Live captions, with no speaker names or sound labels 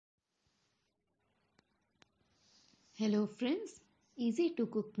Hello friends, easy to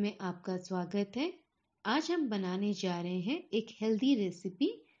cook में आपका स्वागत है। आज हम बनाने जा रहे हैं एक हेल्दी रेसिपी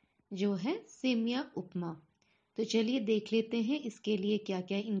जो है सेमिया उपमा। तो चलिए देख लेते हैं इसके लिए क्या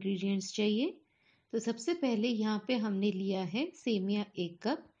क्या इंग्रेडिएंट्स चाहिए। तो सबसे पहले यहाँ पे हमने लिया है सेमिया 1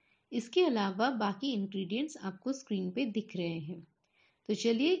 कप। इसके अलावा बाकी इंग्रेडिएंट्स आपको स्क्रीन पे दिख रहे हैं। तो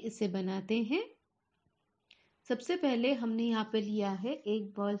चलिए इसे बनाते हैं। सबसे पहले हमने यहाँ पे लिया है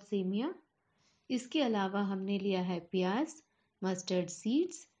 1 बॉल सेमिया। इसके अलावा हमने लिया है प्याज, मस्टर्ड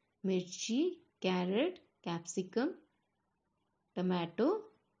सीड्स, मिर्ची, कैरेट, कैप्सिकम, टमाटो,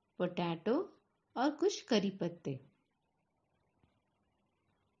 पोटैटो और कुछ करी पत्ते,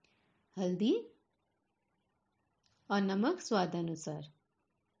 हल्दी और नमक स्वाद अनुसार।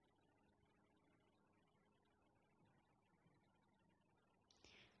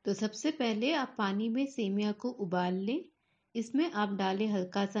 तो सबसे पहले आप पानी में सेमिया को उबाल लें। इसमें आप डालें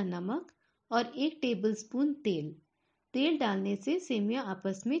हल्का सा नमक और 1 टेबलस्पून तेल। तेल डालने से सेमिया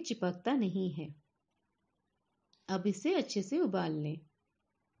आपस में चिपकता नहीं है। अब इसे अच्छे से उबाल लें।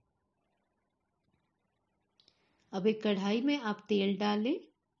 अब एक कढ़ाई में आप तेल डालें।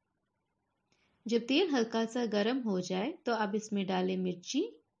 जब तेल हल्का सा गर्म हो जाए तो आप इसमें डालें मिर्ची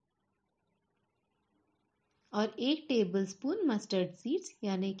और 1 टेबलस्पून मस्टर्ड सीड्स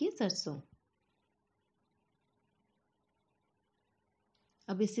यानी कि सरसों।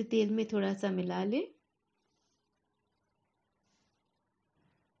 अब इसे तेल में थोड़ा सा मिला लें।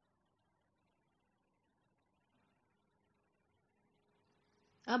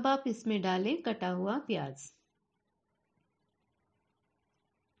 अब आप इसमें डालें कटा हुआ प्याज।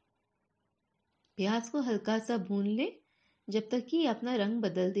 प्याज को हल्का सा भून लें जब तक कि अपना रंग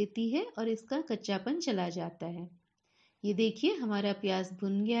बदल देती है और इसका कच्चापन चला जाता है। ये देखिए हमारा प्याज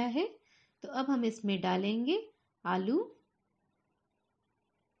भुन गया है। तो अब हम इसमें डालेंगे आलू,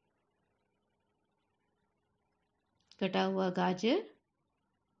 कटा हुआ गाजर,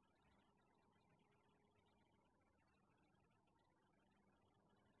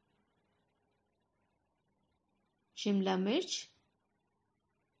 शिमला मिर्च,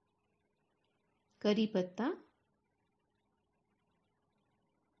 करी पत्ता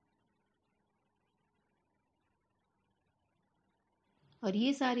और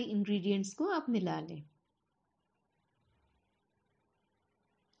ये सारे इंग्रेडिएंट्स को आप मिला लें।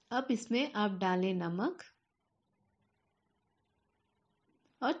 अब इसमें आप डालें नमक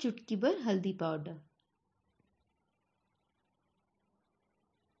और चुटकी भर हल्दी पाउडर।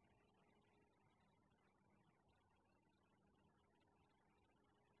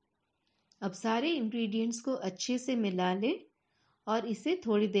 अब सारे इंग्रेडिएंट्स को अच्छे से मिला लें और इसे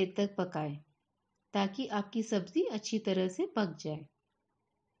थोड़ी देर तक पकाएं ताकि आपकी सब्जी अच्छी तरह से पक जाए।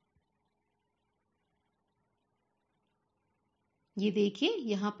 ये देखिए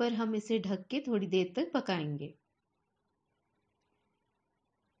यहाँ पर हम इसे ढक के थोड़ी देर तक पकाएंगे।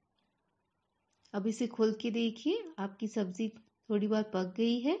 अब इसे खोल के देखिए आपकी सब्जी थोड़ी बहुत पक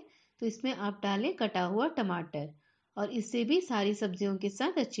गई है। तो इसमें आप डालें कटा हुआ टमाटर और इसे भी सारी सब्जियों के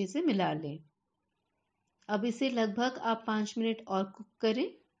साथ अच्छे से मिला लें। अब इसे लगभग आप 5 मिनट और कुक करें।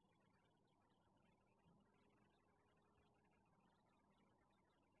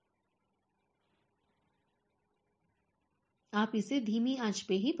 आप इसे धीमी आंच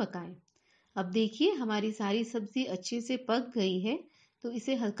पे ही पकाएं। अब देखिए हमारी सारी सब्जी अच्छे से पक गई है। तो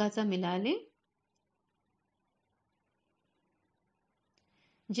इसे हल्का सा मिला लें।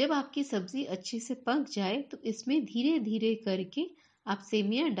 जब आपकी सब्जी अच्छे से पक जाए तो इसमें धीरे धीरे करके आप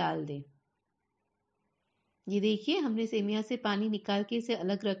सेमिया डाल दें। ये देखिए हमने सेमिया से पानी निकाल के इसे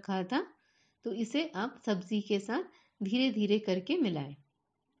अलग रखा था। तो इसे आप सब्जी के साथ धीरे धीरे करके मिलाएं।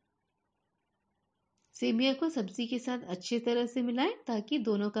 सेमिया को सब्जी के साथ अच्छी तरह से मिलाएं ताकि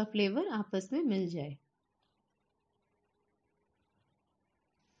दोनों का फ्लेवर आपस में मिल जाए।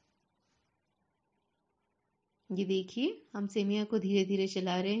 ये देखिए हम सेमिया को धीरे धीरे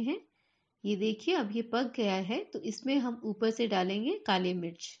चला रहे हैं। ये देखिए अब ये पक गया है। तो इसमें हम ऊपर से डालेंगे काली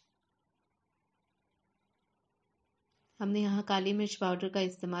मिर्च। हमने यहाँ काली मिर्च पाउडर का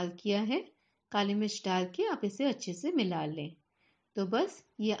इस्तेमाल किया है। काली मिर्च डाल के आप इसे अच्छे से मिला लें। तो बस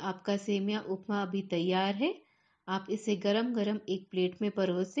ये आपका सेमिया उपमा अभी तैयार है। आप इसे गरम गरम एक प्लेट में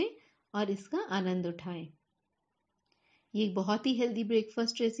परोसें और इसका आनंद उठाएं। ये एक बहुत ही हेल्दी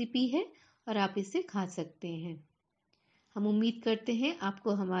ब्रेकफास्ट रेसिपी है और आप इसे खा सकते हैं। हम उम्मीद करते हैं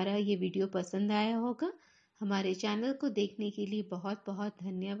आपको हमारा ये वीडियो पसंद आया होगा। हमारे चैनल को देखने के लिए बहुत बहुत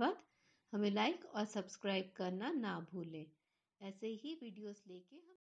धन्यवाद। हमें लाइक और सब्सक्राइब करना ना भूलें। ऐसे ही वीडियोस लेके हम